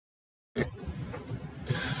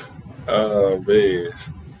Oh man.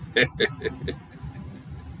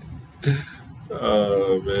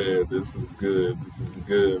 Oh man, this is good. This is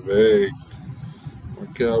good, man. My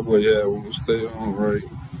cowboy hat will stay on right.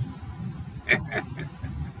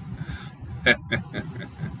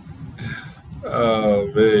 Oh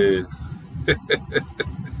man.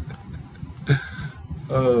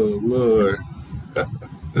 Oh Lord.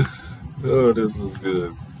 Oh, this is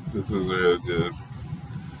good. This is real good.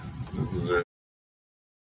 This is real.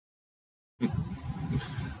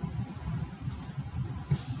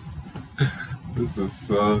 This is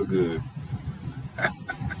so good.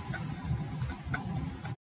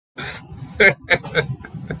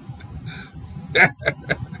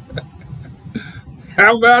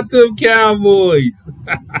 How about them Cowboys?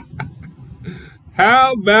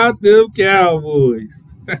 How about them Cowboys?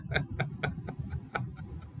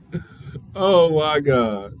 Oh my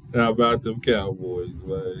God. How about them Cowboys,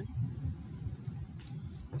 man?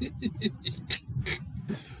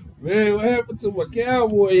 Man, what happened to my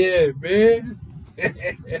cowboy hat, man?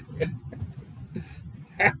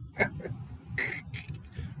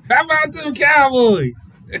 How about them Cowboys?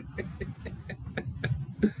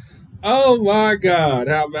 Oh my God.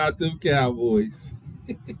 How about them Cowboys?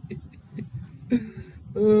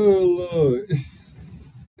 Oh Lord.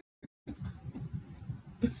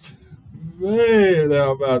 Man,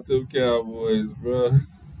 how about them Cowboys, bro?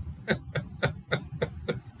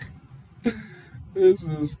 This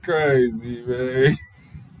is crazy, man.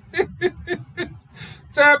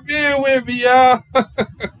 Tap in with me, y'all.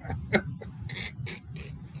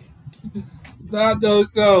 Not no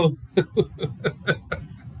so.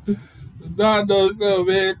 Not no so,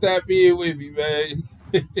 man. Tap in with me, man.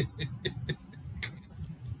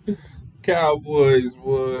 Cowboys,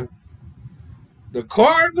 boy. The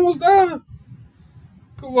Cardinals, though?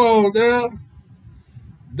 Come on, now.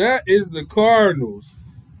 That is the Cardinals.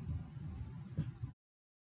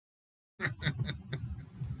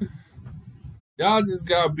 Y'all just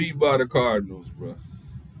got beat by the Cardinals, bro.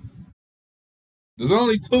 There's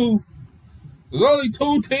only two. There's only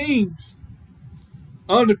two teams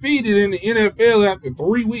undefeated in the NFL after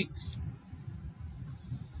 3 weeks.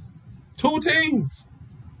 Two teams.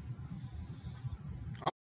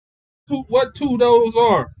 What two those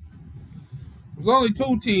are? There's only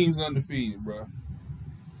two teams undefeated, bro.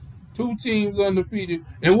 Two teams undefeated.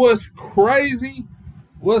 And what's crazy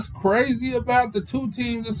about the two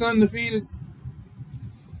teams that's undefeated?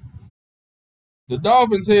 The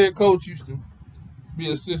Dolphins head coach used to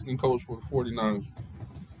be assistant coach for the 49ers.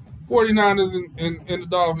 49ers and the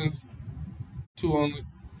Dolphins, two only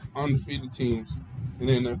undefeated teams in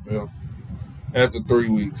the NFL after 3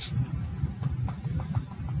 weeks.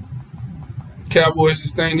 Cowboys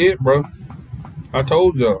just ain't it, bro. I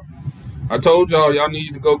told y'all. I told y'all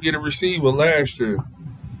need to go get a receiver last year.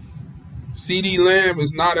 CD Lamb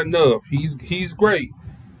is not enough. He's great.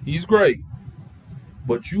 He's great.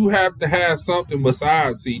 But you have to have something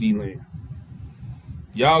besides CD Lamb.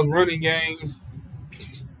 Y'all's running game,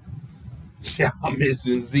 y'all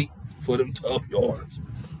missing Zeke for them tough yards.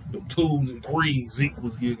 The twos and threes Zeke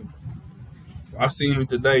was getting. I seen it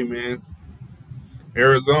today, man.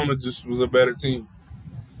 Arizona just was a better team.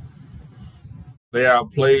 They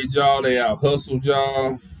outplayed y'all. They out hustled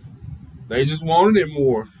y'all. They just wanted it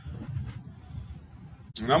more.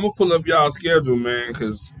 And I'm gonna pull up y'all schedule, man,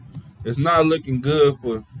 because it's not looking good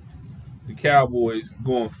for the Cowboys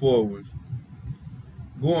going forward.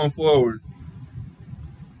 Going forward,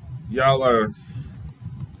 y'all are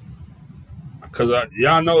because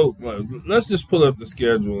y'all know. Let's just pull up the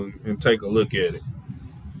schedule and take a look at it.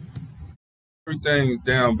 Everything's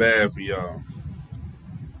down bad for y'all.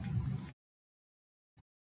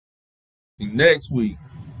 Next week,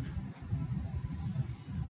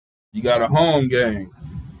 you got a home game.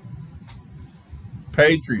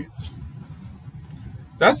 Patriots.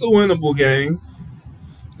 That's a winnable game.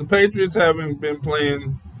 The Patriots haven't been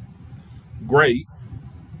playing great.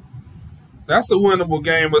 That's a winnable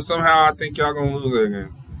game, but somehow I think y'all gonna lose that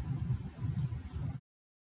game.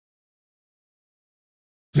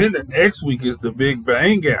 Then the next week is the big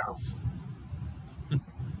bang out.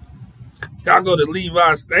 Y'all go to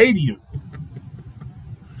Levi Stadium.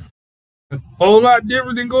 Whole lot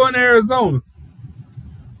different than going to Arizona.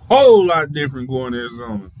 Whole lot different going to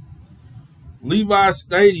Arizona. Levi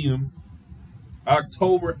Stadium,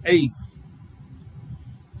 October 8th.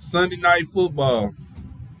 Sunday night football.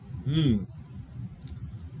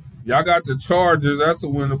 Y'all got the Chargers. That's a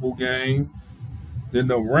winnable game. Then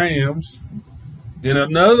the Rams. Then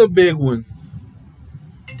another big one.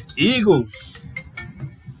 Eagles.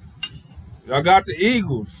 Y'all got the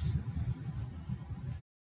Eagles.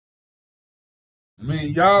 I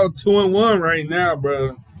mean, y'all 2-1 right now,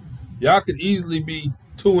 bro. Y'all could easily be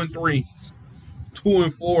 2-3,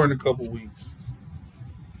 2-4 in a couple weeks.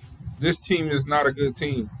 This team is not a good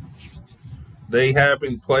team. They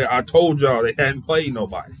haven't played. I told y'all they hadn't played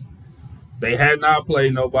nobody. They had not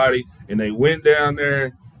played nobody, and they went down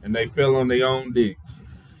there and they fell on their own dick.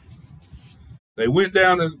 They went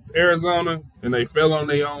down to Arizona and they fell on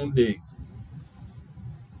their own dick.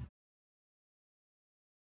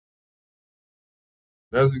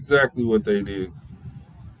 That's exactly what they did.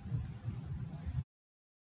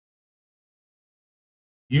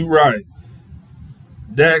 You right.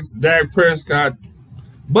 Dak Prescott.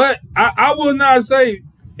 But I will not say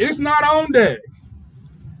it's not on Dak.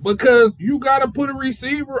 Because you got to put a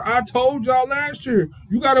receiver. I told y'all last year,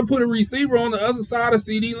 you got to put a receiver on the other side of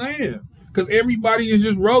CD Lamb. Because everybody is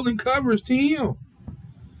just rolling covers to him.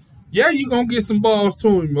 Yeah, you going to get some balls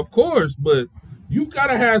to him, of course. But you got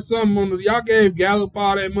to have something on the. Y'all gave Gallup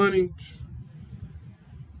all that money.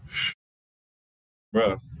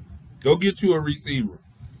 Bruh, go get you a receiver.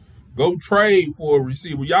 Go trade for a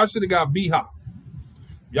receiver. Y'all should have got B-Hop.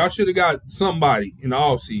 Y'all should have got somebody in the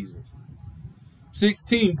offseason.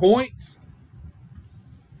 16 points.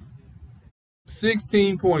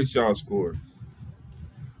 16 points y'all scored.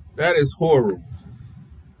 That is horrible.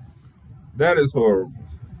 That is horrible.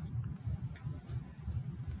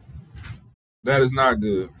 That is not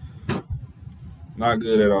good. Not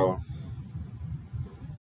good at all.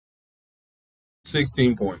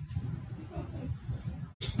 16 points.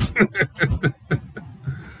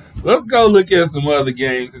 Let's go look at some other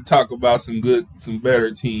games and talk about some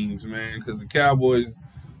better teams, man. Because the Cowboys,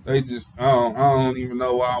 I don't even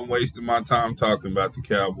know why I'm wasting my time talking about the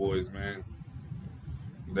Cowboys, man.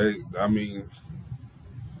 I mean,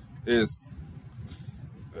 it's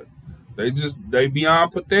they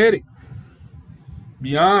beyond pathetic,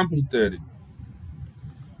 beyond pathetic.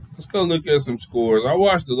 Let's go look at some scores. I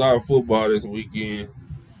watched a lot of football this weekend.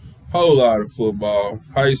 Whole lot of football,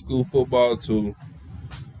 high school football too.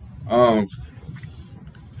 Um,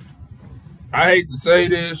 I hate to say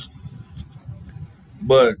this,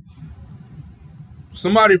 but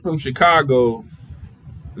somebody from Chicago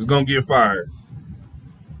is gonna get fired.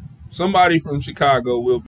 Somebody from Chicago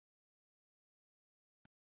will.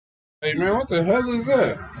 Hey man, what the hell is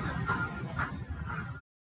that?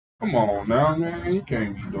 Come on now, man. You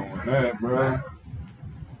can't be doing that, bro.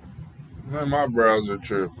 Man, my browser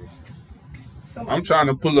tripping. I'm trying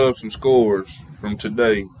to pull up some scores from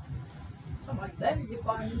today. Somebody better get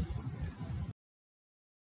fired.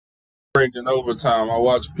 Breaking overtime. I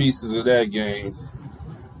watched pieces of that game.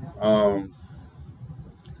 Um,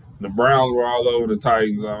 the Browns were all over the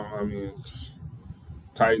Titans. I mean,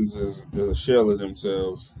 Titans is a shell of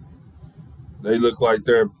themselves. They look like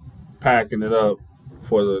they're packing it up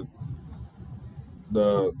for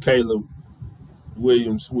the Caleb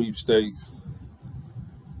Williams sweepstakes.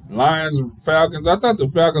 Lions, Falcons. I thought the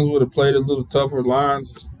Falcons would have played a little tougher.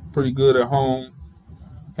 Lions pretty good at home,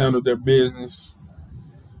 handled their business.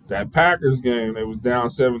 That Packers game, they was down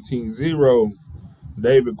 17-0.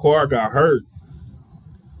 David Carr got hurt.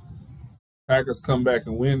 Packers come back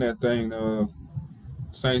and win that thing.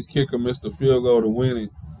 Saints kicker missed a field goal to win it.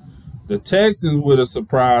 The Texans with a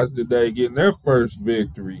surprise today, getting their first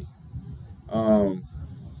victory.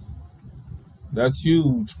 That's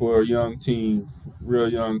huge for a young team, real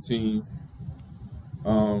young team.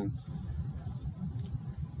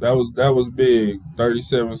 That was big.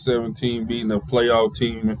 37-17 beating a playoff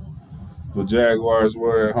team. The Jaguars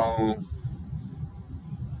were at home.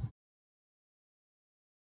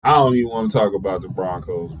 I don't even want to talk about the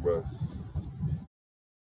Broncos, bro.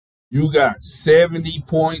 You got 70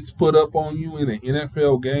 points put up on you in an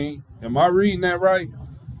NFL game. Am I reading that right?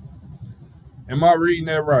 Am I reading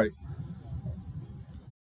that right?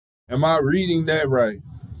 Am I reading that right?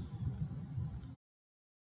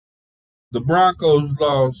 The Broncos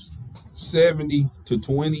lost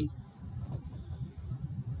 70-20.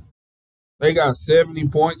 They got 70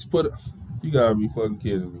 points put up. You gotta be fucking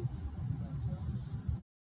kidding me.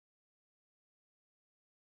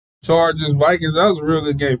 Chargers, Vikings, that was a real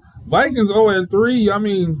good game. Vikings 0-3. I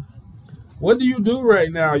mean, what do you do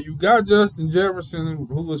right now? You got Justin Jefferson,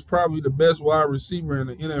 who is probably the best wide receiver in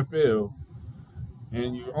the NFL,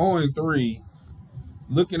 and you're 0-3.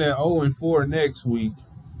 Looking at 0-4 next week.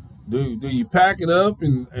 Do you pack it up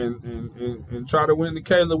and try to win the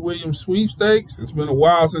Caleb Williams sweepstakes? It's been a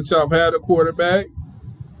while since y'all have had a quarterback.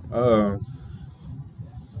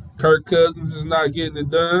 Kirk Cousins is not getting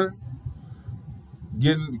it done.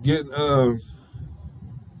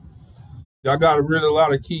 Y'all got rid of a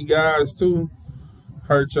lot of key guys too.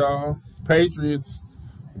 Hurt y'all. Patriots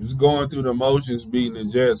Just going through the motions, beating the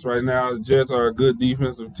Jets. Right now, the Jets are a good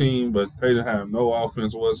defensive team, but they don't have no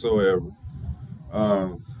offense whatsoever.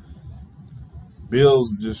 Um,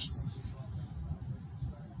 Bills just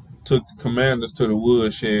took the Commanders to the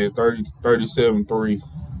woodshed, 37-3.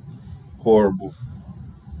 Horrible.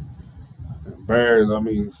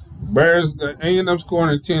 Bears, they end up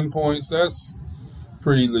scoring 10 points. That's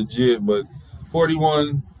pretty legit, but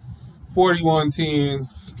 41-10.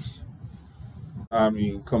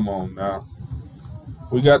 Come on now.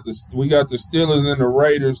 We got the Steelers and the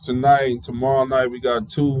Raiders tonight. And tomorrow night we got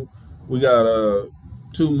two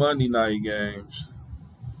Monday night games.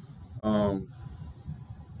 Um,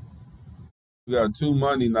 we got two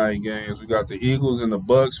Monday night games. We got the Eagles and the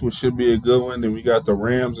Bucks, which should be a good one. Then we got the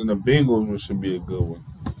Rams and the Bengals, which should be a good one.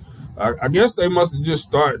 I guess they must have just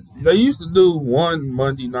started. They used to do one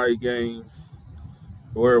Monday night game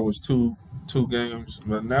where it was two games,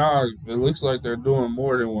 but now it looks like they're doing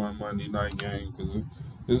more than one Monday night game because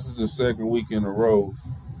this is the second week in a row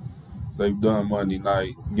they've done Monday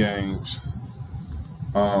night games,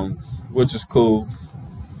 which is cool.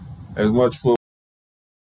 As much football.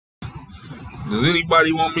 Does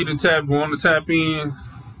anybody want to tap in?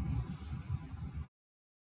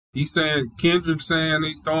 Kendrick saying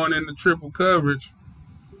they throwing in the triple coverage.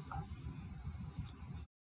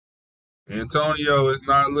 Antonio is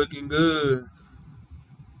not looking good.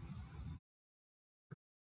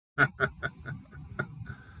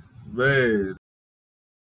 Man,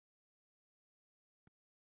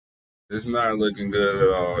 it's not looking good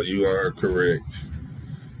at all. You are correct.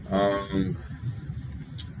 Um,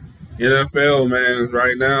 NFL, man,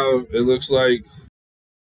 right now it looks like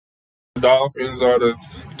the Dolphins are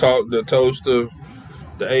the toast of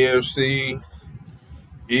the AFC.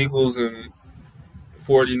 Eagles and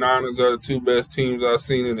 49ers are the two best teams I've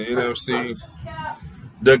seen in the NFC.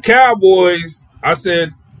 The Cowboys, I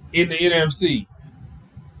said in the NFC.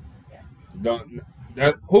 Don't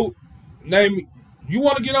that who name me? You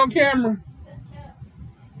want to get on camera?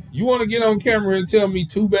 You want to get on camera and tell me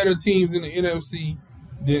two better teams in the NFC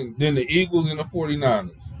than the Eagles and the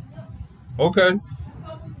 49ers? Okay.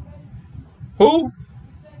 Who?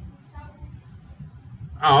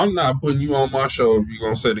 I'm not putting you on my show if you're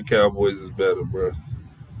going to say the Cowboys is better, bro.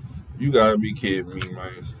 You got to be kidding me,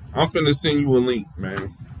 man. I'm finna send you a link,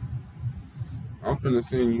 man. I'm finna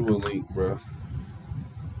send you a link, bro.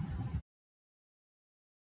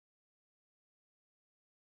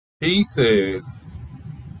 He said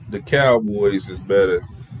the Cowboys is better.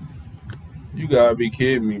 You got to be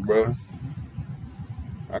kidding me, bro.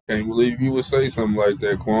 I can't believe you would say something like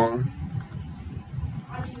that, Quan.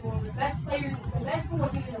 I mean, one of the best players, the best football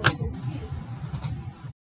team in the league is the Chiefs.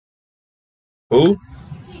 Who?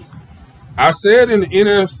 Chiefs. I said in the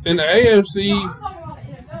AFC. No, I'm talking about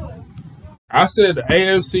the NFL. I said the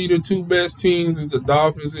AFC, the two best teams is the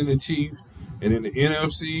Dolphins and the Chiefs. And in the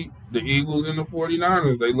NFC, the Eagles and the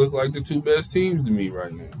 49ers. They look like the two best teams to me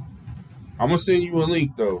right now. I'm going to send you a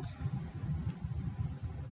link, though.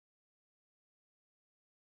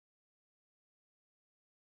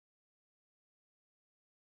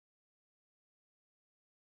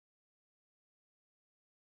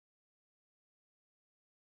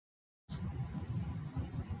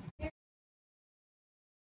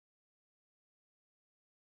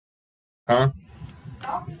 Huh?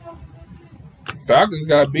 Falcons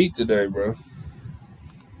got beat today, bro.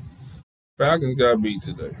 Falcons got beat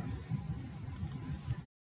today.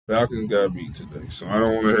 Falcons got beat today. So I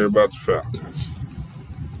don't want to hear about the Falcons.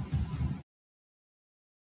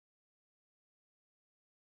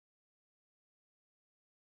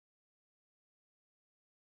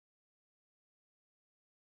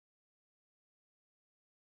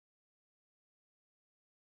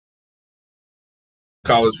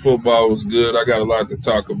 College football was good. I got a lot to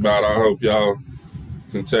talk about. I hope y'all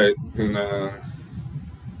can tap in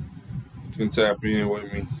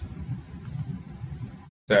with me.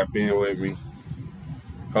 Tap in with me.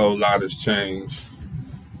 Whole lot has changed.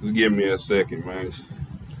 Just give me a second, man.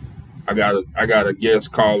 I got a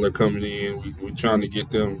guest caller coming in. We trying to get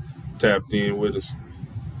them tapped in with us.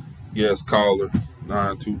 Guest caller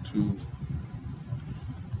 922.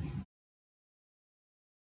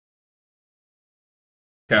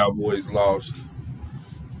 Cowboys lost.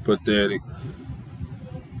 Pathetic.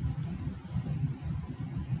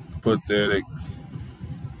 Pathetic.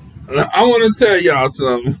 I want to tell y'all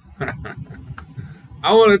something.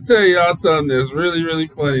 I want to tell y'all something that's really, really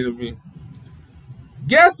funny to me.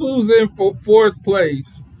 Guess who's in fourth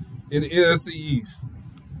place in the NFC East?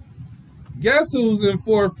 Guess who's in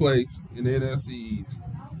fourth place in the NFC East?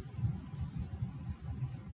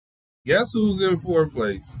 Guess who's in fourth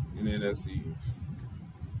place in the NFC East?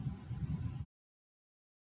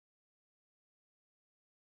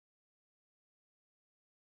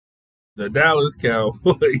 The Dallas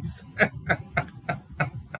Cowboys.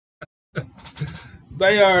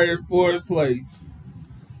 They are in fourth place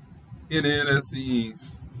in the NFC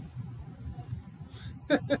East.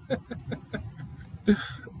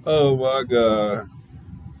 Oh my God.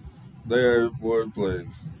 They are in fourth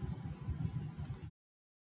place.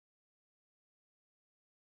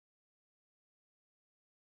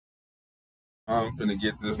 I'm finna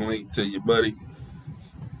get this link to you, buddy.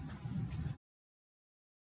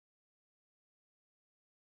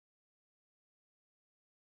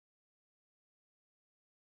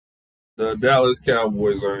 The Dallas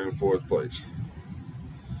Cowboys are in fourth place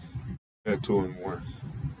at 2-1.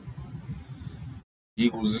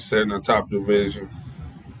 Eagles is set in the top division.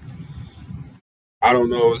 I don't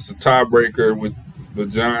know. It's a tiebreaker with the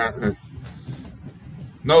Giants.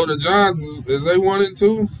 No, the Giants is they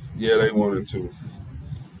 1-2. Yeah, they 1-2.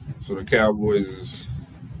 So the Cowboys is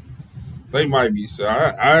they might be. So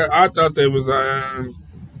I thought they was.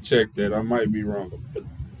 Check that. I might be wrong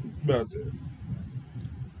about that.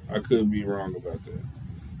 I could be wrong about that.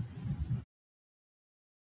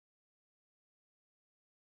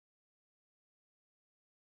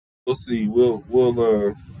 We'll see. We'll.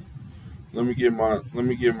 Let me get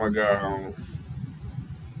my guy on.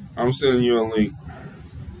 I'm sending you a link.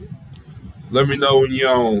 Let me know when you're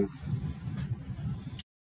on.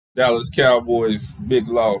 Dallas Cowboys big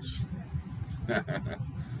loss.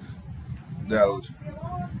 Dallas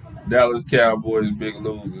Dallas Cowboys big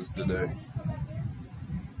losers today.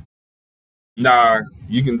 Nah,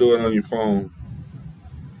 you can do it on your phone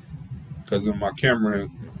because of my camera.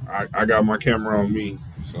 I got my camera on me,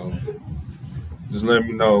 so just let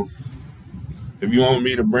me know if you want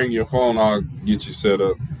me to bring your phone. I'll get you set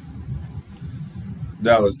up.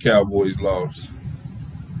 Dallas Cowboys lost.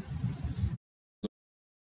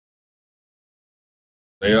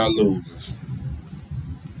 They are losers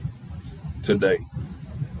today.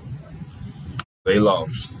 They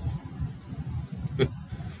lost.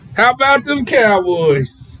 How about them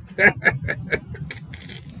Cowboys?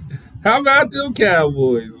 How about them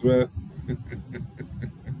Cowboys, bro?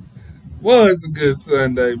 Was a good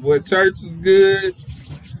Sunday, boy. Church was good.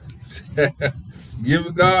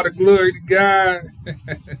 Giving God the glory to God.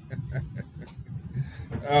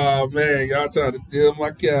 Oh man, y'all trying to steal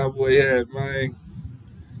my cowboy hat, man.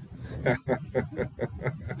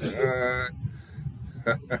 Uh,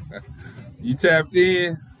 you tapped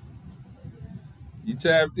in? You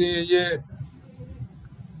tapped in yet?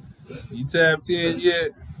 You tapped in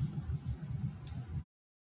yet?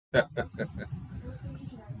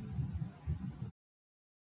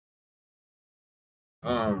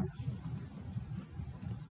 Um,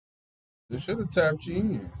 they should have tapped you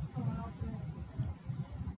in.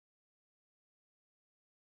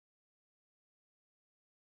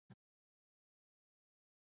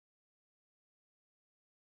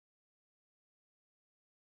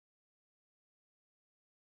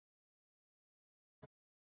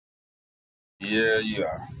 Yeah,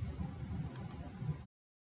 yeah.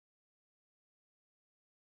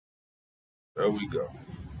 There we go.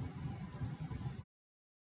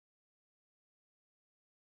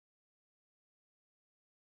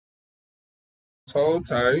 Hold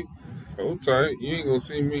tight. Hold tight. You ain't gonna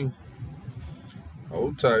see me.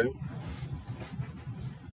 Hold tight.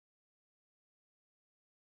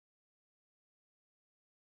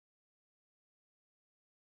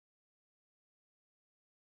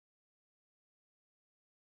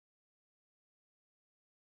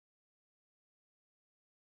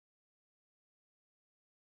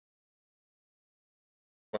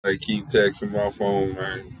 I keep texting my phone,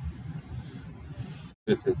 man.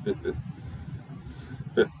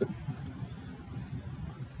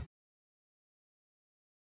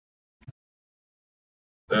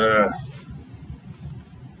 uh,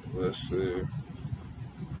 let's see.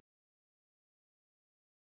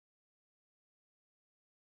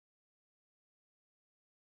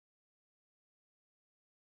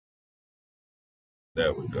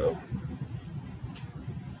 There we go.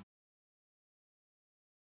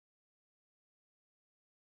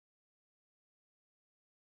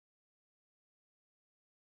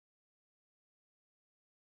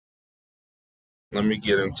 Let me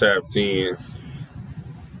get him tapped in.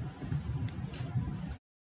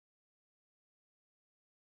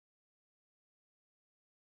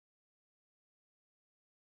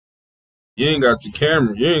 You ain't got your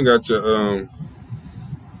camera. You ain't got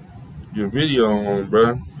your video on,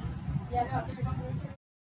 bro.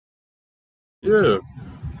 Yeah,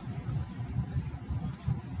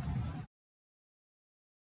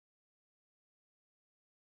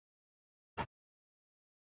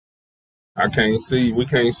 I can't see. We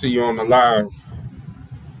can't see you on the live.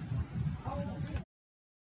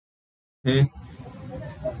 Hmm?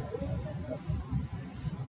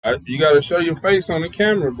 You got to show your face on the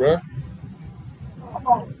camera, bro.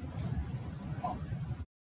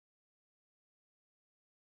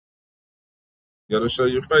 You got to show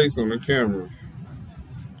your face on the camera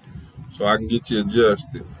so I can get you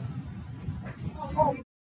adjusted.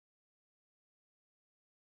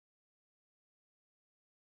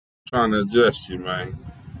 Trying to adjust you, man.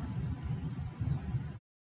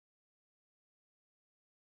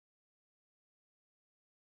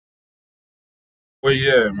 Where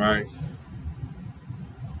you at, man?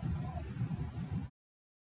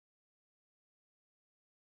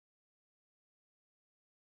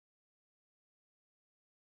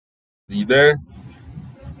 You there?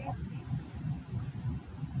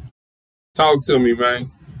 Talk to me,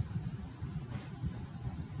 man.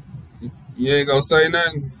 You ain't gonna say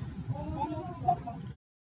nothing?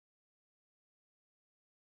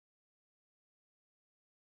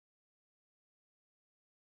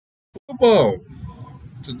 Football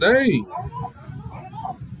today.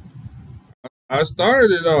 I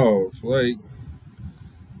started it off. Like,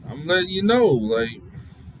 I'm letting you know. Like,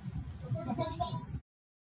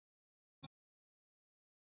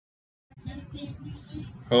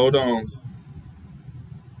 hold on.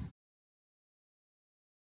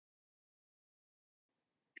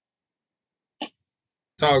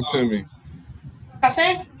 Talk to me. I'm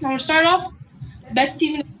saying I'm gonna start off. Best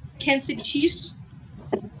team in the Kansas City Chiefs.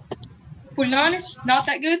 49ers, not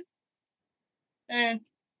that good. And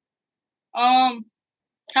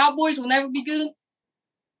Cowboys will never be good.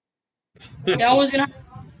 They're always gonna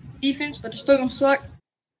have defense, but they're still gonna suck.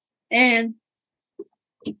 And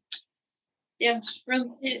yeah, that's really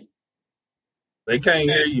it. They can't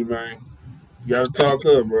hear you, man. You gotta talk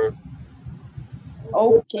up, bro.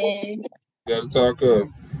 Okay. You gotta talk up.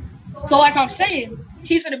 So like I'm saying,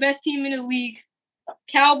 Chiefs are the best team in the league.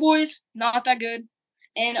 Cowboys, not that good.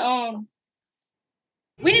 And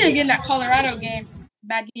we need to get in that Colorado game.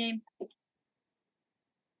 Bad game.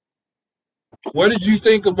 What did you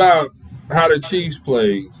think about how the Chiefs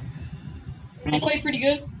played? They played pretty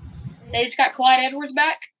good. They just got Clyde Edwards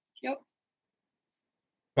back. Yep.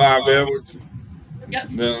 Five Edwards. Yep.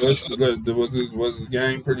 Now was his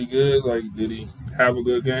game pretty good? Like, did he have a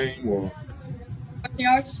good game or?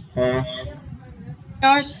 Yards. Huh?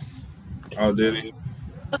 Yards. Oh, did he?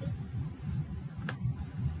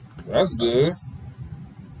 That's good.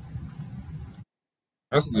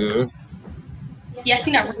 That's good. Yeah, I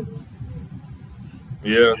seen that.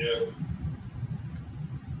 Yeah.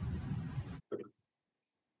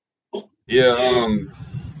 Yeah.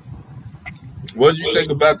 What did you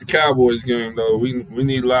think about the Cowboys game though? We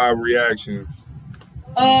need live reactions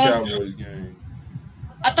on the Cowboys game.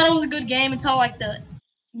 I thought it was a good game until like the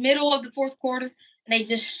middle of the fourth quarter, and they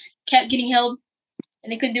just kept getting held,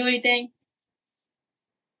 and they couldn't do anything.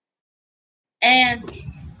 And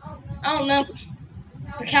I don't know.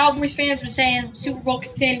 The Cowboys fans were saying Super Bowl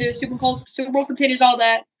contenders, Super Bowl contenders, all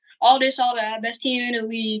that, all this, all that, best team in the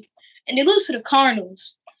league, and they lose to the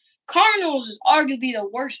Cardinals. Cardinals is arguably the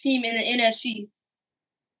worst team in the NFC.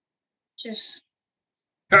 Just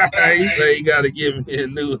He say he got to give me a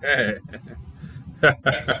new hat.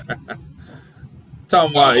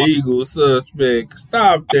 Talking about Eagles suspect.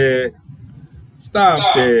 Stop that.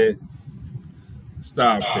 Stop that.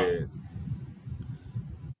 Stop that.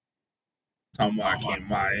 Talking about in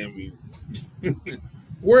Miami.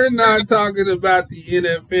 We're not talking about the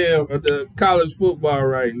NFL or the college football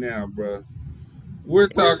right now, bro. We're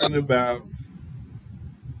talking about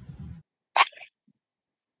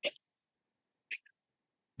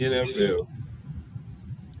NFL.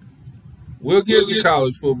 We'll get to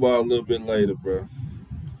college football a little bit later, bro.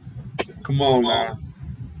 Come on now.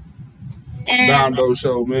 Dondo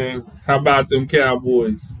show, man. How about them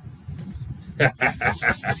Cowboys?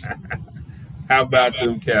 How about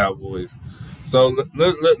them Cowboys? So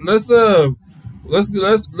let's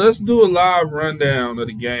do a live rundown of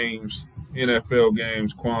the games, NFL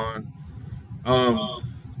games, Quan.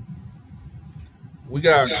 Um, we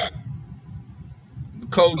got the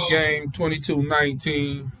Colts game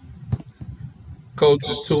 22-19. Colts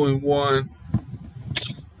is 2-1.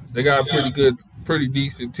 They got a pretty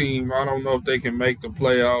decent team. I don't know if they can make the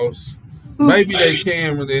playoffs. Maybe they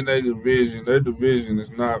can within their division. Their division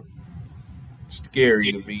is not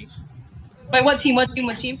scary to me. wait, what team? What team?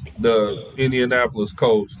 What team? The Indianapolis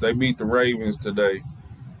Colts. They beat the Ravens today.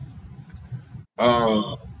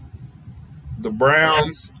 Um, the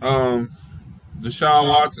Browns. Deshaun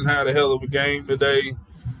Watson had a hell of a game today,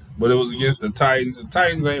 but it was against the Titans. The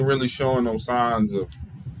Titans ain't really showing no signs of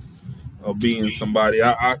being somebody.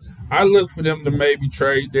 I look for them to maybe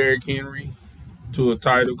trade Derrick Henry. to a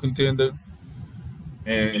title contender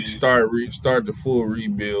and start the full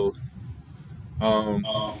rebuild.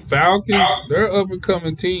 Falcons, they're an up and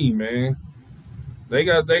coming team, man. They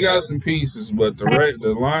got some pieces, but the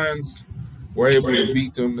Lions were able to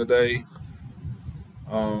beat them today.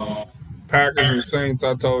 Um, Packers and Saints,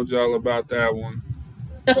 I told y'all about that one.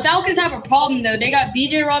 The Falcons have a problem though. They got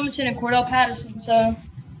B.J. Robinson and Cordell Patterson, so I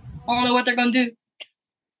don't know what they're gonna do.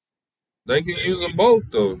 They can use them both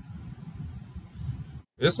though.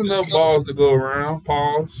 It's enough balls to go around.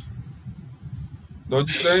 Pause.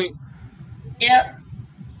 Don't you think? Yeah,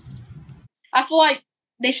 I feel like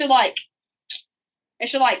they should like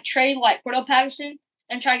trade like Cordell Patterson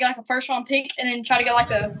and try to get like a first round pick, and then try to get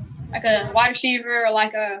like a wide receiver or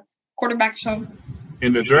like a quarterback or something.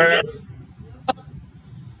 In the draft?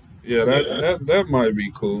 Yeah, that might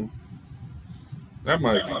be cool. That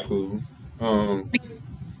might be cool. Um,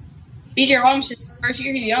 B.J. Robinson first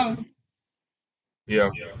year, he's young. yeah.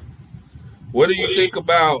 What do you think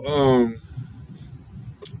about uh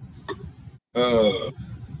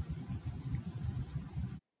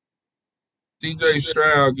CJ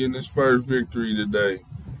Stroud getting his first victory today?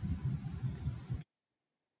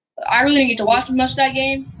 I really didn't get to watch much of that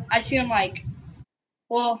game. I seen him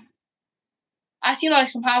I seen like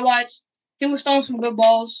some highlights. He was throwing some good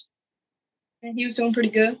balls, and he was doing pretty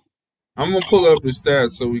good. I'm gonna pull up his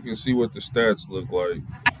stats so we can see what the stats look like.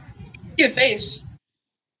 Your face.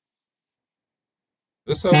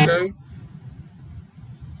 It's okay.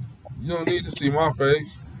 You don't need to see my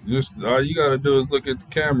face. Just all you gotta do is look at the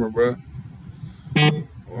camera, bro. I'm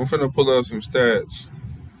finna pull up some stats.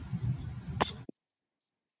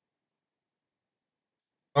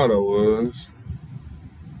 Thought I was.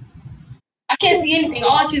 I can't see anything.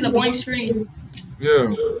 All I see is a blank screen.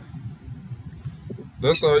 Yeah,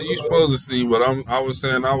 that's all you supposed to see. But I was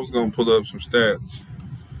saying I was gonna pull up some stats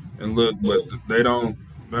and look, but they don't.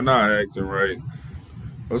 They're not acting right.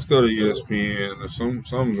 Let's go to ESPN.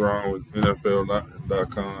 Something's wrong with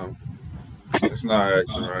NFL.com. It's not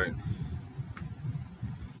acting right.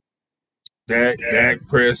 Dak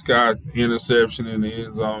Prescott interception in the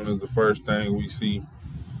end zone is the first thing we see.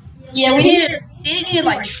 Yeah, they needed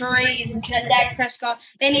like trade Dak Prescott.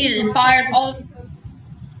 They needed to fire all.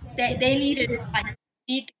 They needed like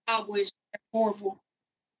beat the Cowboys. They're horrible.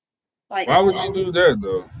 Like Why would you do that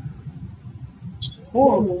though?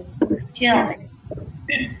 horrible. Yeah.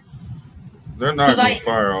 They're not gonna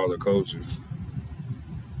fire all the coaches.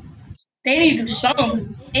 They need to do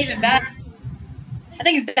something. Even bad. I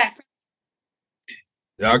think it's Dak.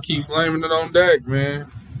 Y'all keep blaming it on Dak, man.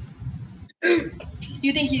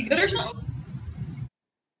 You think he's good or something?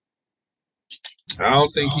 I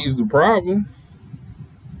don't think he's the problem.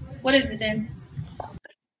 What is it then?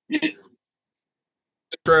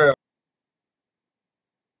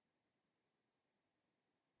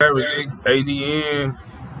 Average ADN,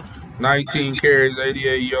 19 carries,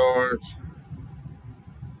 88 yards.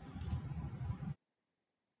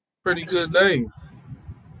 Pretty good day.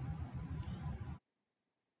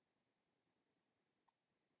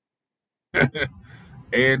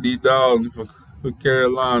 Andy Dalton for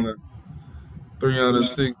Carolina,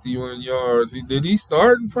 361 yards. Did he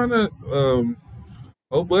start in front of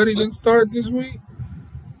oh buddy didn't start this week?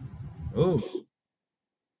 Oh.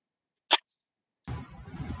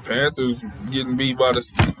 Panthers getting beat by the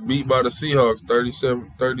Seahawks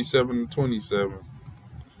 37 to 27.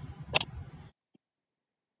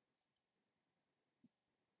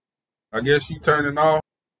 I guess she turning off.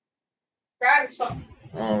 Brad or something.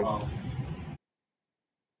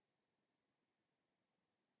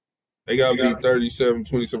 They got beat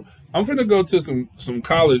 37-27. I'm finna go to some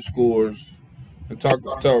college scores and talk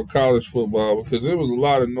college football because there was a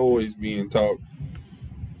lot of noise being talked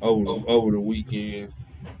over the weekend.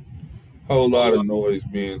 Whole lot of noise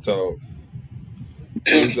being talked.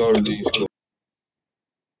 Let's go to these scores.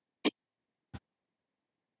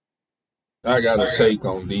 I got a take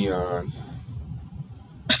on Dion.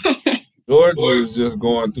 Georgia is just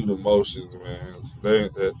going through the motions, man.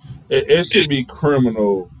 It should be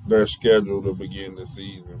criminal their schedule to begin the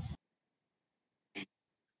season.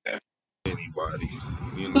 Anybody,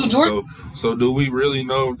 So do we really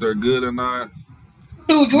know if they're good or not?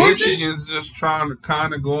 Michigan's just trying to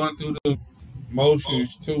kind of going through the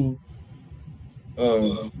motions too.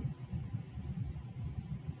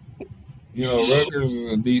 Rutgers is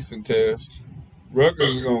a decent test.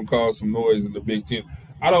 Rutgers is gonna cause some noise in the Big Ten.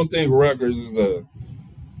 I don't think Rutgers is a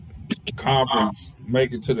conference,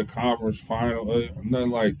 make it to the conference final, nothing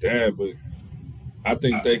like that. But I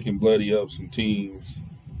think they can bloody up some teams.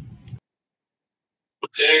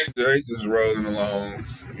 They just rolling along,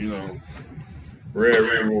 Red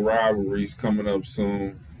River rivalries coming up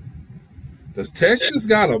soon. Does Texas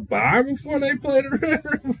got a bye before they play the Red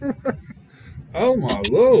River? Oh my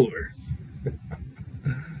lord!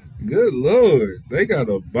 Good lord, they got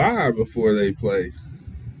a bye before they play.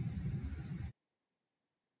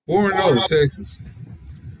 4-0 Texas.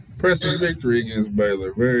 Impressive victory against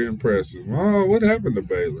Baylor. Very impressive. Oh, what happened to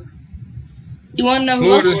Baylor? You want to know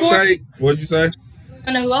who else Florida is 4? State. What'd you say? You want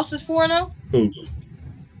to know who else is 4-0? Who?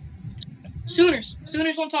 Sooners.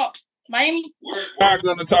 Sooners on top. Miami. We're not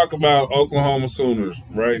going to talk about Oklahoma Sooners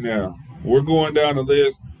right now. We're going down the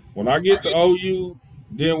list. When I get to OU,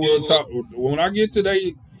 then we'll talk. When I get to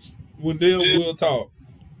they, when then we'll talk.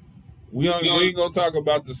 We ain't gonna talk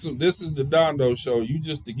about the. This is the Dondo show. You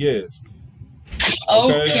just a guest.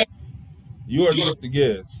 Okay. Okay. You are just a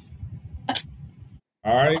guest.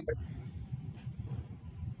 All right.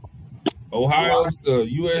 Ohio's the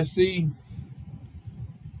USC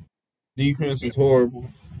defense is horrible.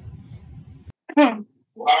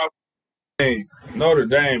 Hey, Notre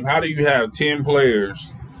Dame, how do you have 10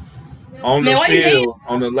 players on the Man, why you hating? field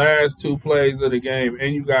on the last 2 plays of the game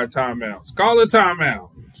and you got timeouts? Call a timeout.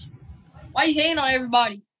 Why you hating on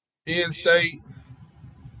everybody? Penn State,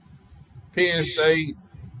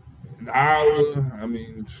 and Iowa. I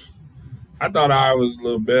mean, I thought Iowa was a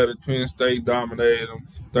little better. Penn State dominated them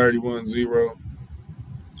 31-0.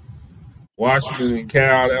 Washington and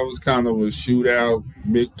Cal, that was kind of a shootout,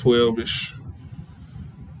 Big 12-ish.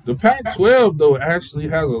 The Pac-12 though actually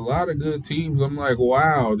has a lot of good teams. I'm like,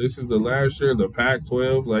 wow, this is the last year of the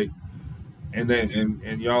Pac-12, like,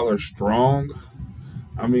 and y'all are strong.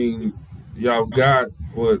 I mean, y'all have got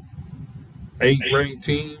what 8 ranked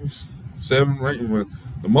teams, 7 ranked,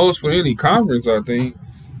 the most for any conference, I think.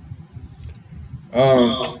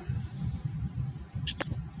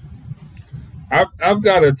 I've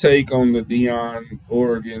got a take on the Deion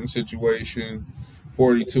Oregon situation,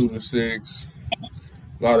 42-6.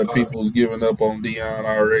 A lot of people's giving up on Deion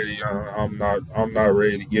already. I'm not. I'm not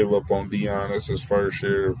ready to give up on Deion. That's his first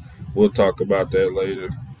year. We'll talk about that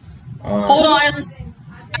later. Hold on.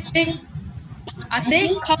 I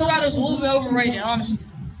think Colorado's a little bit overrated, honestly.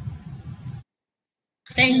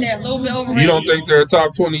 I think they're a little bit overrated. You don't think they're a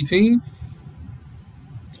top 20 team?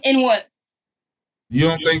 In what? You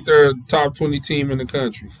don't think they're a top 20 team in the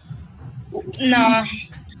country? Nah.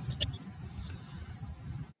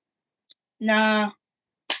 Nah.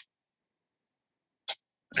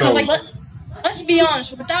 Because, like, let's be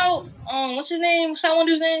honest. Without, what's his name? What's that one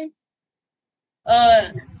dude's name?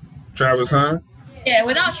 Travis Hunter? Yeah,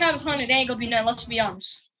 without Travis Hunter, they ain't going to be nothing. Let's be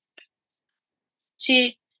honest.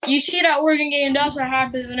 See, you see that Oregon game, that's what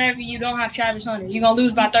happens whenever you don't have Travis Hunter. You're going to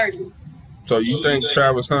lose by 30. So you think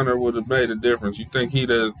Travis Hunter would have made a difference? You think he'd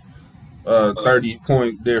have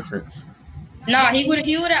 30-point difference? Nah, he would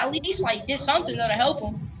at least, like, did something though to help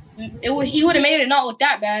him. He would have made it not look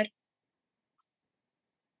that bad.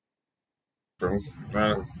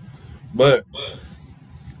 But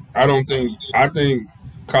I think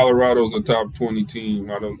Colorado's a top 20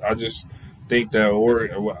 team. I just think that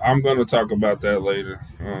Oregon. I'm going to talk about that later.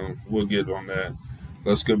 We'll get on that.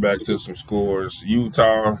 Let's get back to some scores.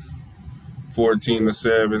 Utah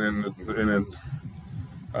 14-7 in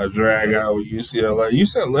a drag out with UCLA.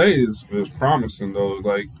 UCLA is promising though.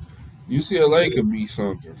 Like UCLA could be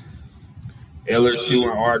something. LSU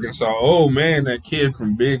and Arkansas. Oh man, that kid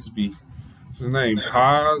from Bixby. His name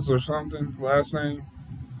Haas or something. Last name.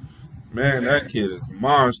 Man, that kid is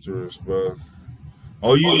monstrous, bro.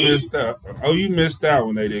 Oh, you missed out. Oh, you missed out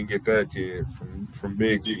when they didn't get that kid from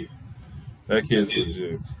Bixby. That kid's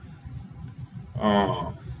legit.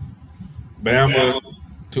 Bama,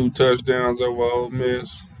 2 touchdowns over Ole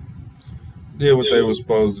Miss. Did what they were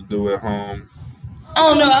supposed to do at home. I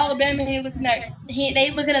don't know. Alabama ain't looking at. They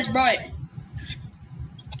ain't looking as bright.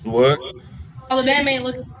 What? Alabama ain't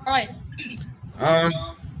looking bright. I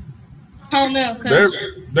don't know. Cause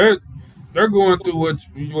they're going through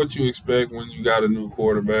what you expect when you got a new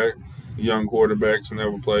quarterback, young quarterbacks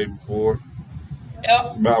never played before.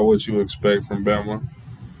 Yep. About what you expect from Bama.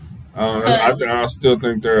 I still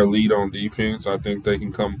think they're elite on defense. I think they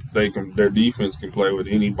can come. Their defense can play with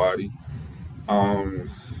anybody.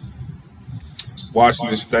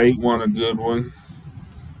 Washington State won a good one.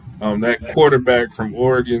 That quarterback from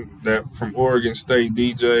Oregon State,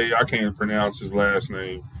 DJ, I can't pronounce his last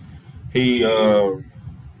name. He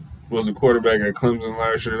was a quarterback at Clemson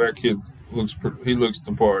last year. That kid looks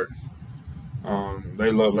the part.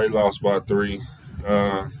 They lost by 3.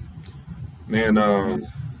 Then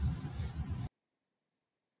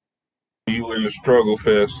you in the struggle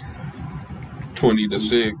fest,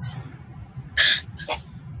 20-6.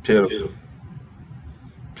 Pitiful.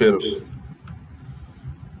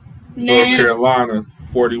 North Nah. Carolina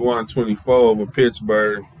 41-24 over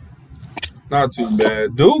Pittsburgh. Not too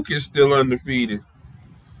bad. Duke is still undefeated.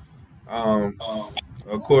 Um,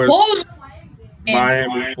 of course, What was the game?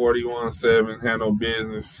 Miami 41-7 handle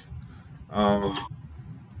business. Um,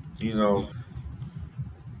 you know,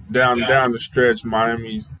 down the stretch,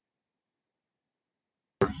 Miami's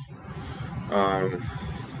um,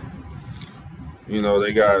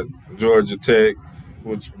 they got Georgia Tech,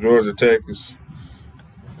 which Georgia Tech is.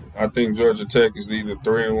 I think Georgia Tech is either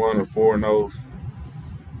 3-1 or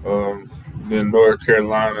 4-0. Then North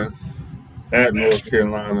Carolina at North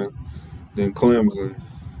Carolina, then Clemson.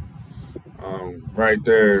 Right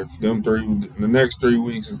there, them three. The next 3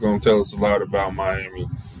 weeks is going to tell us a lot about Miami.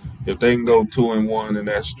 If they can go 2-1 in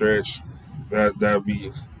that stretch, that'd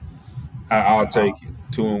be. I'll take it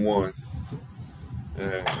 2-1.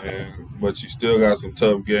 But you still got some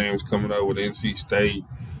tough games coming up with NC State,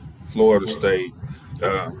 Florida State.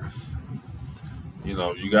 Uh, you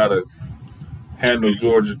got to handle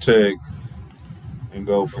Georgia Tech and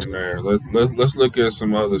go from there. Let's look at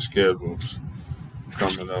some other schedules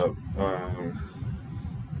coming up.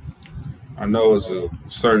 I know it's a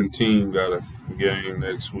certain team got a game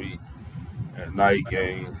next week, a night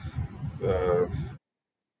game. Uh,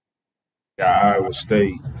 got Iowa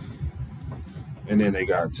State, and then they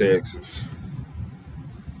got Texas.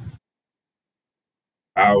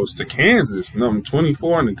 Iowa's to Kansas, number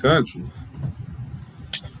 24 in the country.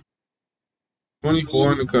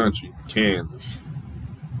 24 in the country, Kansas.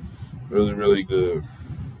 Really, really good.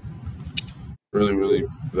 Really, really,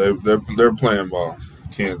 they're playing ball.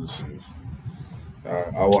 Kansas.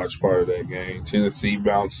 I watched part of that game. Tennessee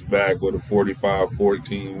bounces back with a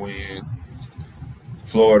 45-14 win.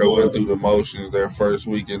 Florida went through the motions their first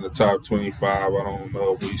week in the top 25. I don't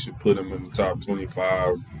know if we should put them in the top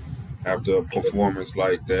 25 after a performance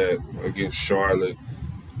like that against Charlotte.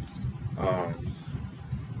 Um,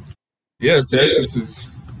 yeah, Texas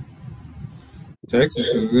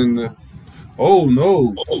is in the. Oh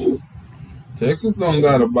no, Texas don't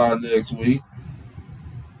got a bye next week.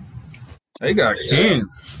 They got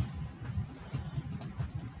Kansas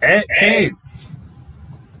at Kansas.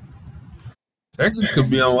 Texas could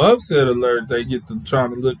be on upset alert. They get to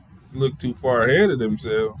trying to look too far ahead of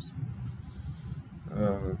themselves.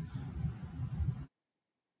 Uh,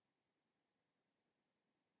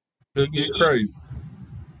 could get crazy.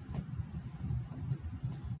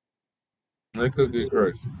 They could get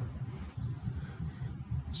crazy.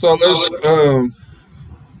 So let's.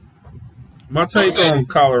 My take on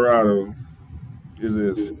Colorado is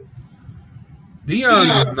this: Dion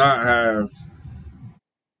does not have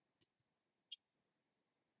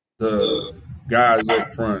the guys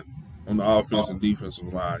up front on the offensive and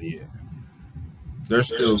defensive line yet. They're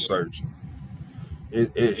still searching.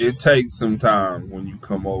 It takes some time when you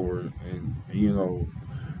come over, and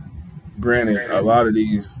granted, a lot of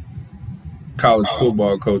these college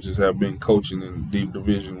football coaches have been coaching in deep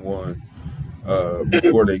Division One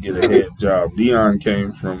before they get a head job. Dion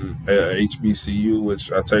came from HBCU,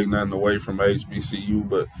 which I take nothing away from HBCU,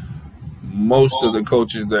 but most of the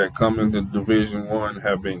coaches that come into Division One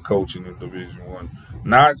have been coaching in Division One.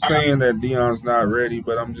 Not saying that Dion's not ready,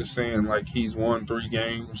 but I'm just saying like he's won 3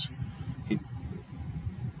 games.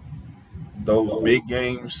 Those big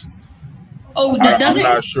games. Oh, I'm doesn't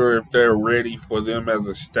not sure if they're ready for them as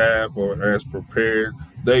a staff or as prepared.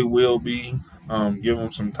 They will be. Give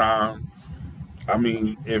them some time. I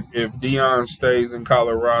mean, if Dion stays in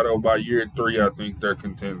Colorado by year 3, I think they're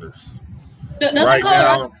contenders. doesn't Right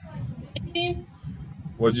Colorado now, play a big team?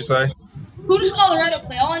 what'd you say? Who does Colorado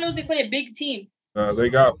play? All I know is they play a big team. They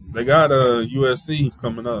got USC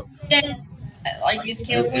coming up, Yeah, like it's and,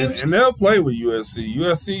 Caleb and Williams. and they'll play with USC.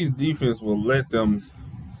 USC's defense will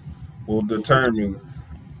determine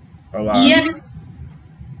a lot. Yeah,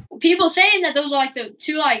 people saying that those are like the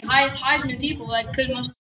two like highest Heisman people that could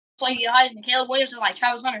most likely get Heisman, Caleb Williams and like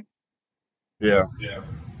Travis Hunter. Yeah,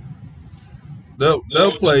 they'll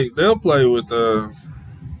play with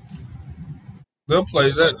they'll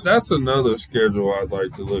play that. That's another schedule I'd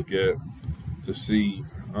like to look at to see.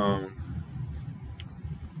 Um,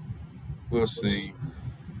 let's see.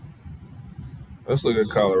 Let's look at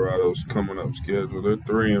Colorado's coming up schedule. They're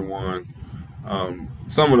 3-1.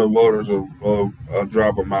 Some of the voters will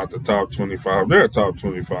drop them out the top 25. They're a top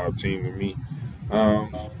 25 team to me.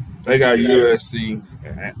 Um, they got USC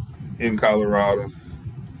in Colorado.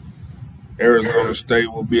 Arizona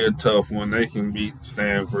State will be a tough one. They can beat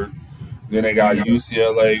Stanford. Then they got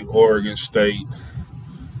UCLA, Oregon State,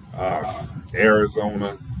 uh,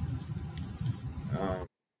 Arizona. Um,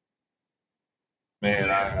 man,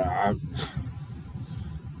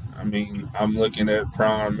 I mean, I'm looking at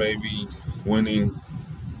Prime maybe winning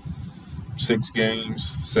 6 games,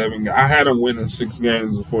 seven. I had them winning 6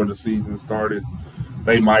 games before the season started.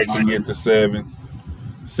 They might can get to 7,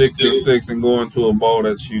 6-6, and go into a bowl.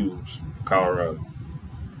 That's huge for Colorado.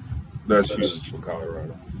 That's huge for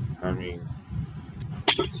Colorado. I mean,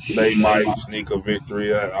 they might sneak a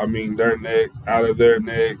victory. I mean, their next out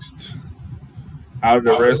of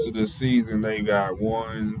the rest of the season, they got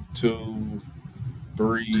 5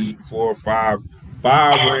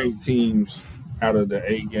 ranked teams out of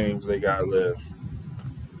the 8 games they got left.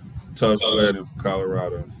 Tough sledding for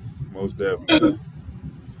Colorado, most definitely.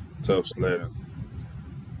 Tough sledding.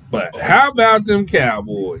 But how about them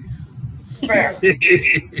Cowboys? Fair.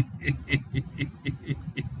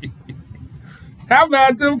 How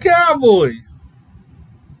about them Cowboys?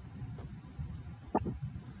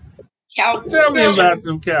 Cowboys. Tell me about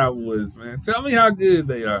them Cowboys, man. Tell me how good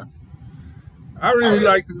they are. I really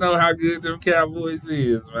like to know how good them Cowboys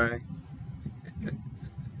is, man.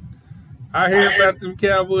 I hear about them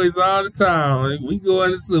Cowboys all the time. We go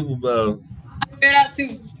in the Super Bowl. I hear that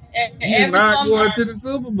too. You're Every not time. going to the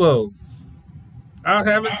Super Bowl. I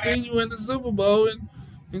haven't seen you in the Super Bowl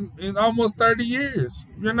in almost 30 years.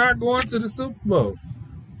 You're not going to the Super Bowl.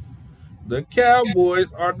 The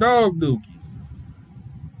Cowboys are dog dookie.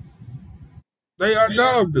 They are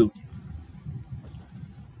dog dookie.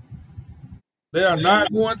 They are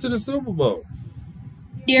not going to the Super Bowl.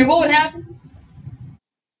 Yeah, what would happen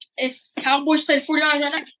if Cowboys played 49ers right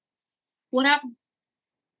now? What happened?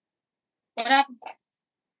 What happened?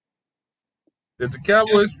 If the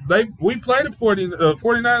Cowboys, we play the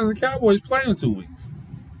 49ers and Cowboys play in 2 weeks.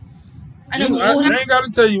 I know. They ain't got to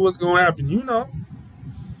tell you what's going to happen. You know,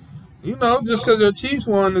 just because the Chiefs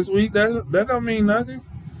won this week, that don't mean nothing.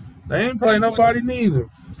 They ain't play nobody neither.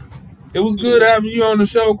 It was good having you on the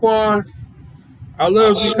show, Quan. I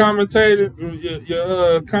loved your commentary.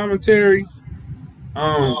 We're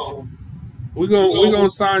gonna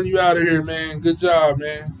sign you out of here, man. Good job,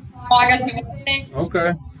 man. Oh, I gotta say one more thing.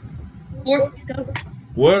 Okay. What?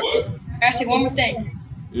 What? I gotta say one more thing.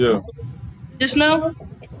 Yeah. Just know,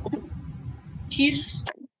 Chiefs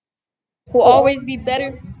will always be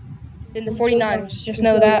better than the 49ers. Just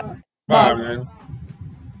know that. Bye, man.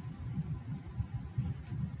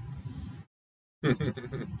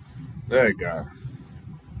 That guy.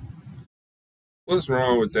 What's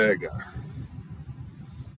wrong with that guy?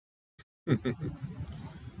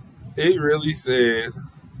 He really said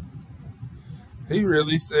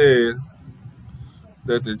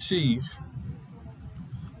that the Chiefs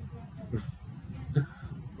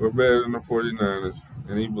were better than the 49ers,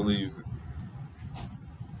 and he believes it.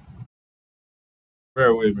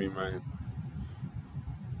 Bear with me, man.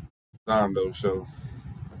 Dondo Show.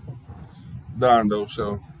 Dondo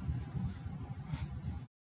Show.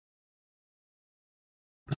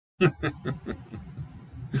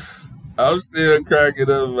 I'm still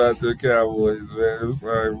cracking up about the Cowboys, man. I'm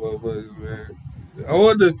sorry, motherfuckers, man. I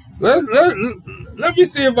wonder. Let me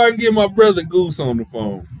see if I can get my brother Goose on the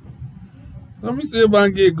phone. Let me see if I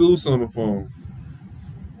can get Goose on the phone.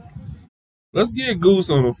 Let's get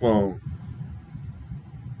Goose on the phone.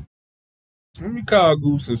 Let me call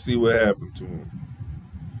Goose and see what happened to him.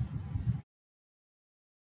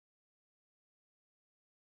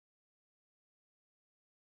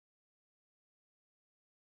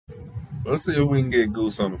 Let's see if we can get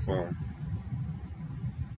Goose on the phone.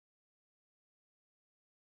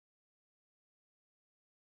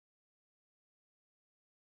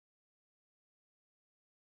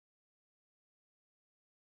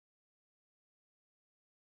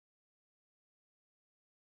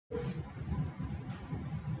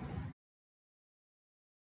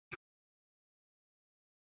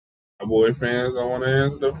 Cowboy fans don't want to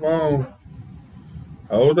answer the phone.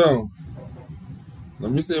 Hold on.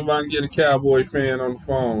 Let me see if I can get a Cowboy fan on the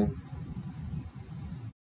phone.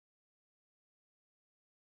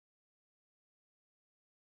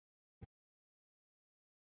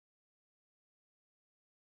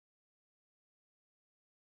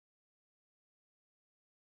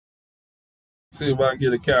 See if I can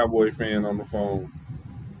get a Cowboy fan on the phone.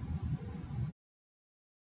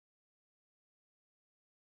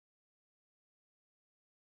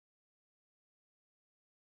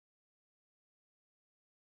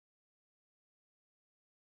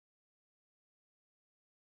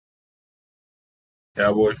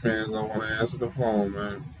 Cowboy fans don't want to answer the phone,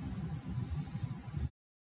 man.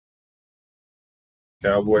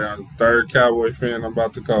 Third Cowboy fan I'm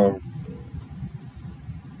about to call.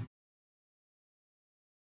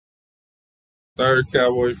 Third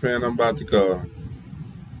Cowboy fan I'm about to call.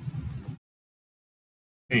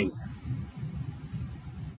 Hey.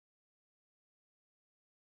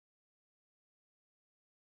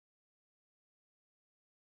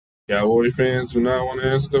 Cowboy fans do not want to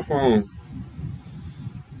answer the phone.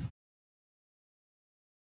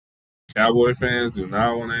 Cowboy fans do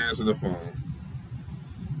not want to answer the phone.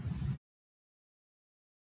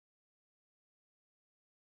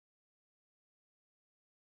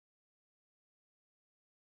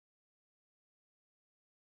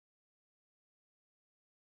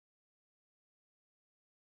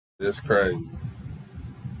 It's crazy.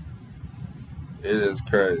 It is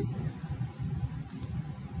crazy.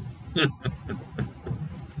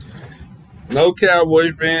 No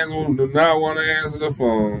Cowboy fans do not want to answer the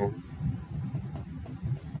phone.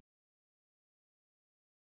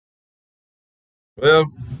 Well,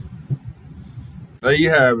 there you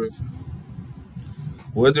have it.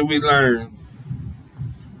 What did we learn?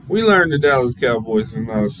 We learned the Dallas Cowboys is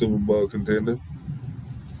not a Super Bowl contender.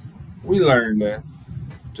 We learned that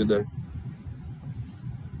today.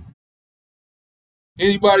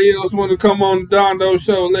 Anybody else want to come on the Dondo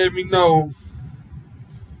show? Let me know.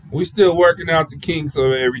 We still working out the kinks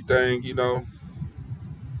of everything.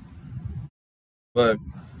 But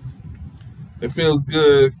it feels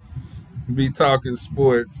good to be talking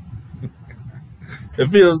sports. It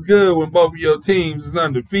feels good when both of your teams is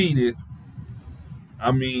undefeated.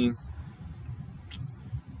 I mean,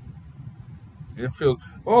 it feels.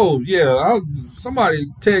 Oh yeah, somebody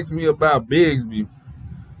text me about Bigsby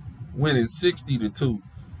winning 60-2.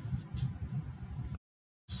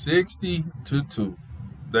 60-2.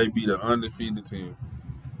 They beat an undefeated team.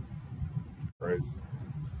 Crazy.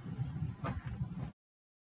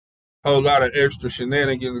 Whole lot of extra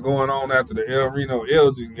shenanigans going on after the El Reno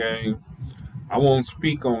Elgin game. I won't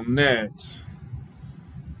speak on that.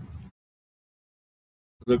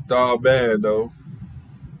 Looked all bad though.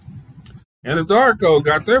 And the Darko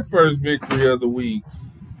got their first victory of the week,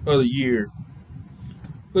 of the year.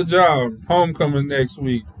 Good job. Homecoming next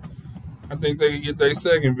week. I think they can get their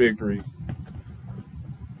second victory.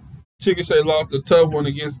 Chickasha lost a tough one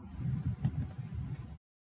against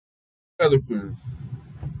Rutherford.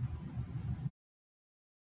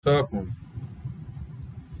 Tough one.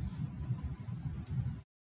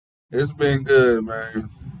 It's been good, man.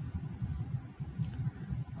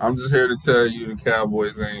 I'm just here to tell you the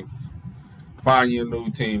Cowboys ain't. Find you a new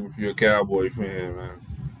team if you're a Cowboy fan, man.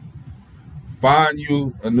 Find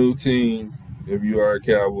you a new team if you are a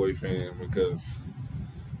Cowboy fan because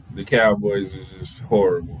the Cowboys is just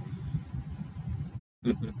horrible.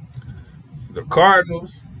 The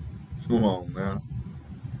Cardinals, come on now.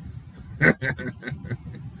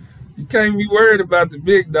 You can't be worried about the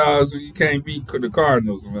big dogs when you can't beat the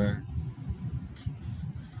Cardinals, man.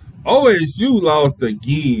 OSU lost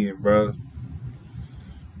again, bro.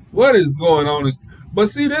 What is going on? But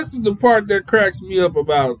see, this is the part that cracks me up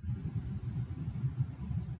about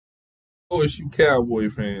OSU Cowboy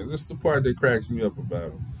fans. This is the part that cracks me up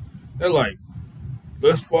about them. They're like,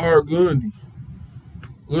 let's fire Gundy.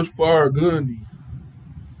 Let's fire Gundy.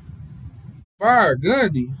 Fire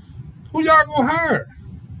Gundy? Who y'all gonna hire?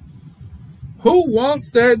 Who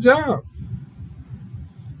wants that job?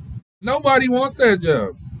 Nobody wants that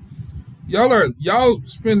job. Y'all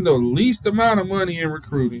spend the least amount of money in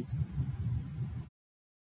recruiting.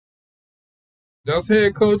 Those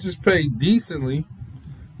head coaches pay decently,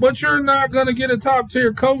 but you're not gonna get a top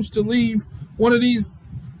tier coach to leave one of these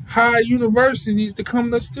high universities to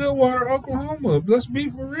come to Stillwater, Oklahoma. Let's be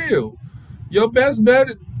for real. Your best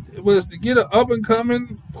bet was to get an up and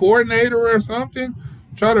coming coordinator or something,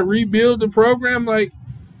 try to rebuild the program. Like,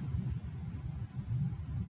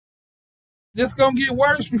 it's gonna get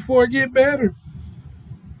worse before it get better.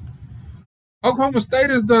 Oklahoma State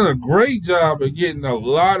has done a great job of getting a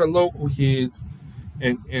lot of local kids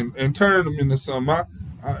and turning them into something.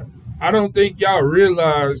 I don't think y'all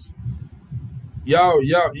realize y'all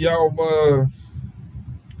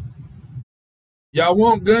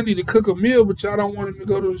want Gundy to cook a meal, but y'all don't want him to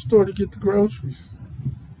go to the store to get the groceries.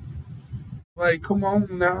 Like, come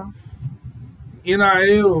on now.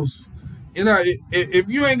 NILs. If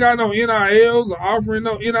you ain't got no NILs or offering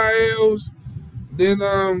no NILs,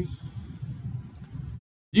 then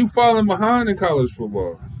you falling behind in college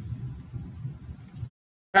football.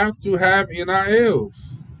 Have to have NILs.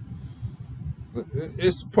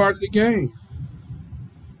 It's part of the game.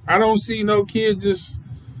 I don't see no kid just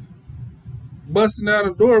busting out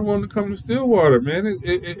a door wanting to come to Stillwater, man.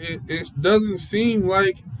 It doesn't seem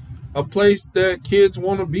like a place that kids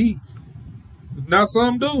want to be. Now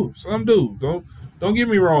some do. Some do. Don't get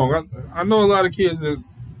me wrong. I know a lot of kids at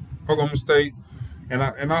Oklahoma State, and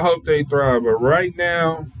I hope they thrive. But right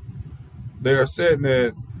now, they are sitting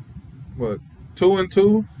at what,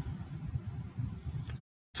 2-2,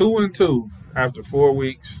 2-2 after 4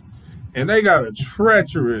 weeks, And they got a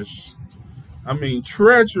treacherous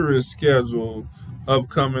schedule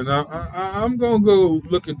upcoming. I'm gonna go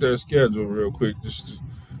look at their schedule real quick,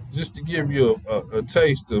 just to give you a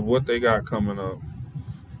taste of what they got coming up.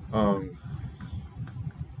 Um,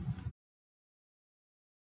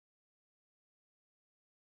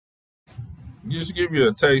 just give you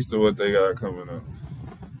a taste of what they got coming up.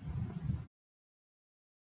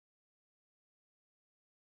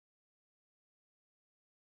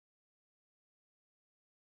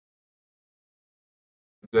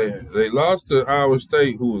 They lost to Iowa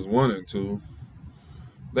State, who was 1-2.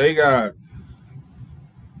 They got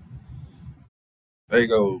they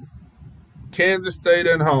go Kansas State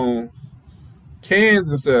at home,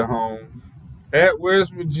 Kansas at home, at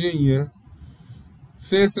West Virginia,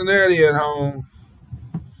 Cincinnati at home,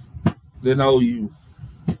 then OU.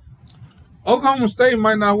 Oklahoma State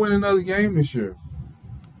might not win another game this year.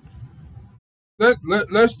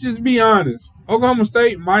 Let's just be honest. Oklahoma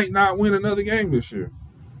State might not win another game this year.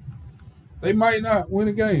 They might not win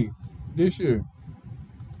a game this year.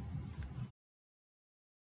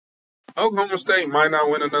 Oklahoma State might not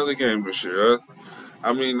win another game this year.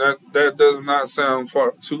 I mean that does not sound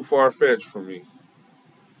too far fetched for me.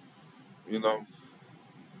 You know,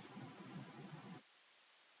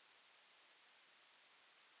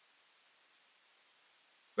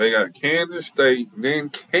 they got Kansas State, then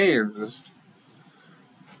Kansas,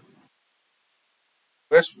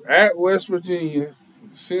 West Virginia,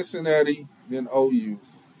 Cincinnati, then OU.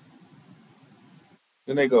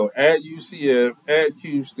 Then they go at UCF, at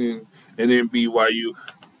Houston, and then BYU.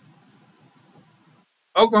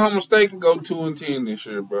 Oklahoma State can go 2-10 this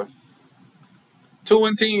year, bro.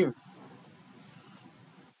 2-10.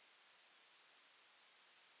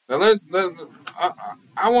 Now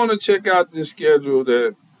I want to check out this schedule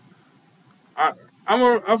that I'm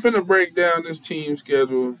finna break down this team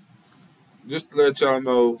schedule just to let y'all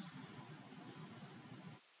know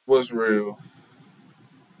what's real.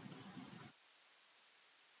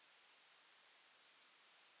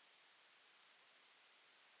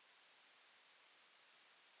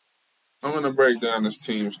 I'm gonna break down this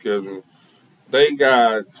team schedule. They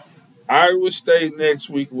got Iowa State next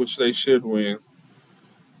week, which they should win.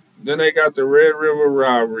 Then they got the Red River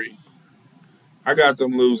rivalry. I got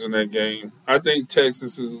them losing that game. I think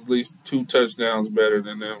Texas is at least 2 touchdowns better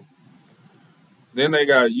than them. Then they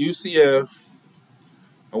got UCF,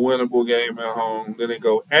 a winnable game at home. Then they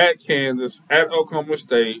go at Kansas, at Oklahoma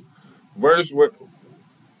State, versus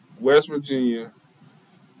West Virginia,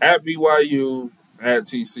 at BYU, at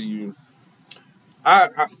TCU.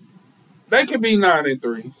 I they could be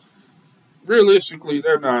 9-3. Realistically,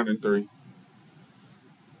 they're 9-3.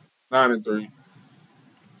 9-3.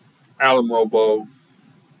 Alamo Bowl.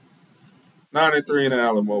 9-3 in the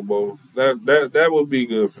Alamo Bowl. That would be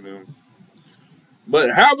good for them.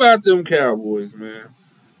 But how about them Cowboys, man?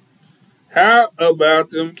 How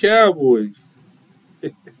about them Cowboys?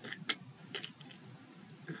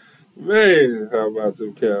 Man, how about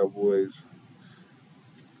them Cowboys?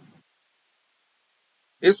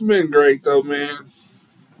 It's been great though, man.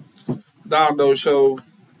 Dondo Show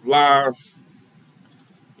live.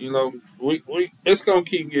 You know, we it's gonna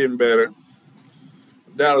keep getting better.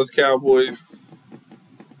 Dallas Cowboys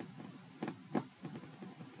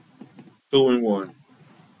 2-1.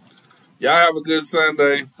 Y'all have a good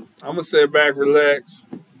Sunday. I'm gonna sit back, relax,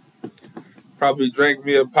 probably drink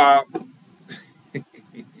me a pop,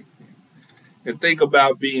 and think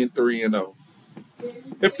about being 3-0.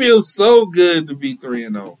 It feels so good to be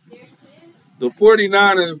 3-0. The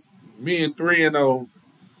 49ers being 3-0.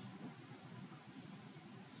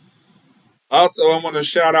 Also, I want to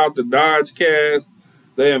shout out the Dodge Cast.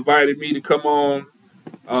 They invited me to come on.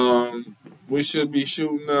 We should be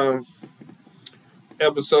shooting a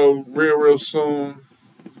episode real soon.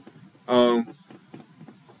 Um,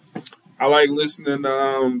 I like listening to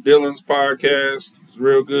Dylan's podcast. It's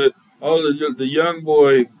real good. Oh, the young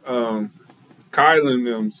boy, Kylan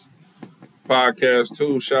them's podcast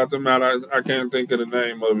too. Shout them out. I can't think of the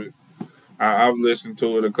name of it. I've listened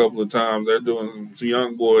to it a couple of times. They're doing some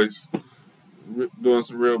young boys doing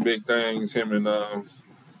some real big things. Him and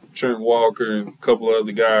Trent Walker and a couple of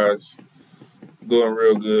other guys doing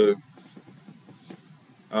real good.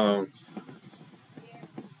 Um,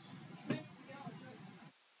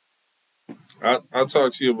 I'll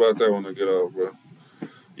talk to you about that when I get off, bro.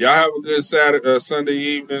 Y'all have a good Sunday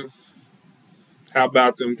evening. How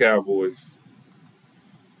about them Cowboys?